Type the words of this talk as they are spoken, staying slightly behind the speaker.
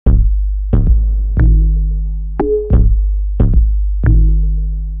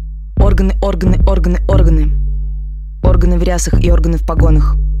Органы, органы, органы, органы. Органы в рясах и органы в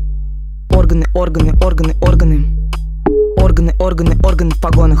погонах. Органы, органы, органы, органы. Органы, органы, органы в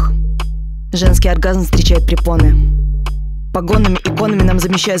погонах. Женский оргазм встречает препоны. Погонами, иконами нам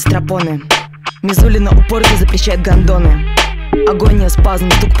замещают стропоны. Мизулина упорно запрещает гондоны. Агония, спазм,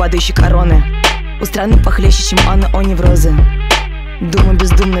 стук падающей короны. У страны похлеще, чем о неврозы. Дума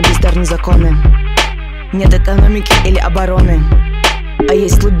бездумно, бездарны законы. Нет экономики или обороны, а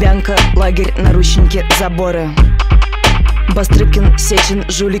есть Лубянка, лагерь, наручники, заборы. Бастрыкин, Сечин,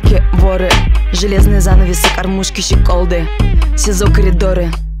 жулики, воры. Железные занавесы, кормушки, щеколды. СИЗО, коридоры,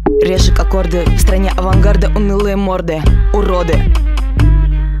 решек, аккорды. В стране авангарда унылые морды, уроды.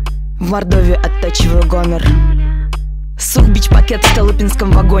 В Мордовии оттачиваю гонор. Сух бич-пакет в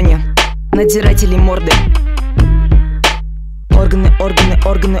Столыпинском вагоне. Надзирателей морды. Органы, органы,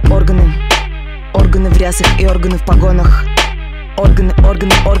 органы, органы. Органы в рясах и органы в погонах. Органы,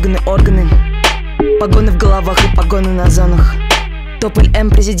 органы, органы, органы. Погоны в головах и погоны на зонах. Тополь М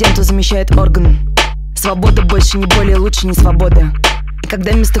президенту замещает орган. Свобода больше не более, лучше не свобода. И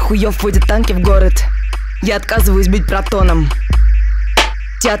когда вместо хуев водят танки в город, я отказываюсь быть протоном.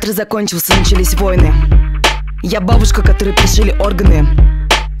 Театр закончился, начались войны. Я бабушка, которой пришили органы.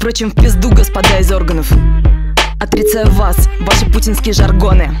 Впрочем, в пизду, господа из органов. Отрицаю вас, ваши путинские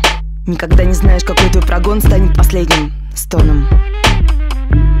жаргоны. Никогда не знаешь, какой твой прогон станет последним стоном.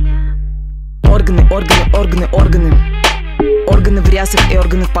 Органы, органы, органы, органы. Органы в рясах и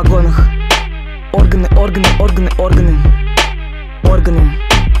органы в погонах. Органы, органы, органы, органы. Органы,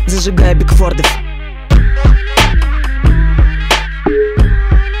 зажигая бигфордов.